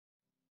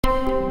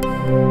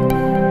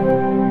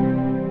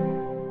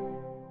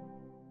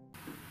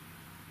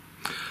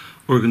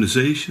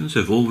Organizations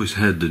have always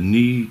had the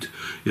need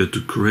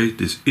to create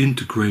this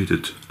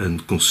integrated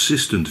and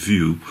consistent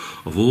view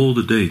of all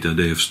the data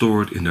they have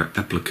stored in their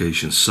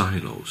application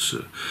silos.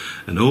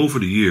 And over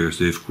the years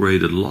they've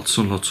created lots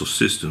and lots of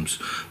systems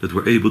that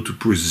were able to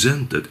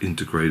present that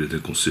integrated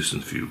and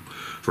consistent view.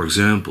 For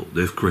example,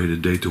 they've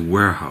created data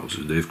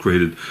warehouses, they've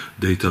created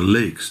data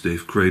lakes,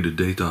 they've created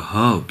data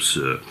hubs.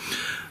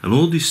 And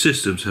all these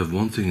systems have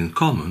one thing in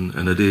common,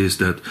 and that is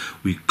that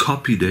we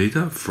copy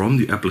data from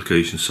the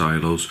application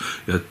silos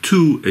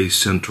to a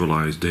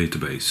centralized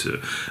database.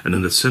 And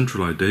then that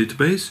centralized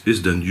database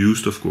is then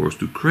used, of course,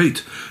 to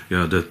create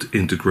that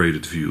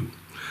integrated view.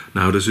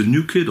 Now there's a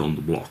new kid on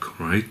the block,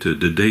 right? The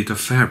data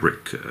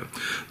fabric.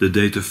 The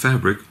data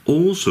fabric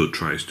also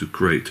tries to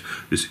create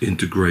this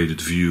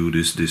integrated view,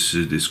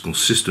 this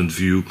consistent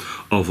view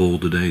of all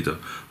the data.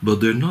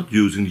 But they're not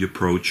using the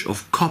approach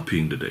of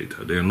copying the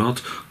data. They're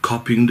not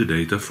copying the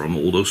data from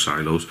all those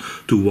silos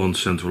to one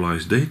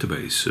centralized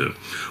database.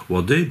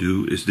 What they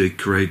do is they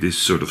create this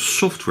sort of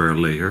software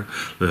layer,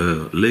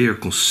 layer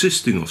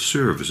consisting of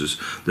services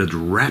that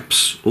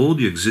wraps all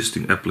the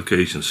existing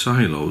application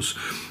silos,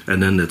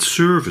 and then that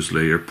service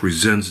layer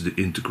presents the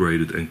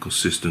integrated and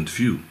consistent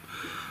view.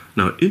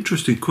 Now,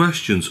 interesting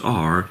questions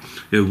are,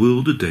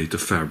 will the data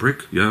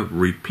fabric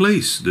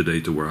replace the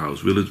data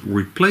warehouse? Will it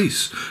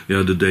replace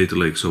the data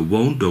lake? So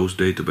won't those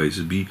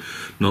databases be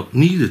not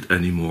needed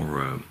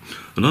anymore?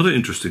 Another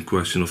interesting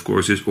question, of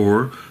course, is,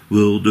 or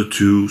will the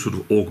two sort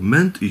of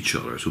augment each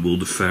other? So will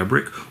the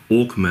fabric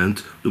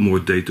augment the more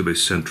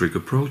database-centric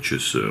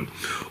approaches?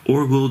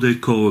 Or will they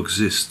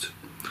coexist?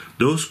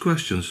 Those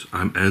questions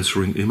I'm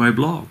answering in my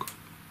blog.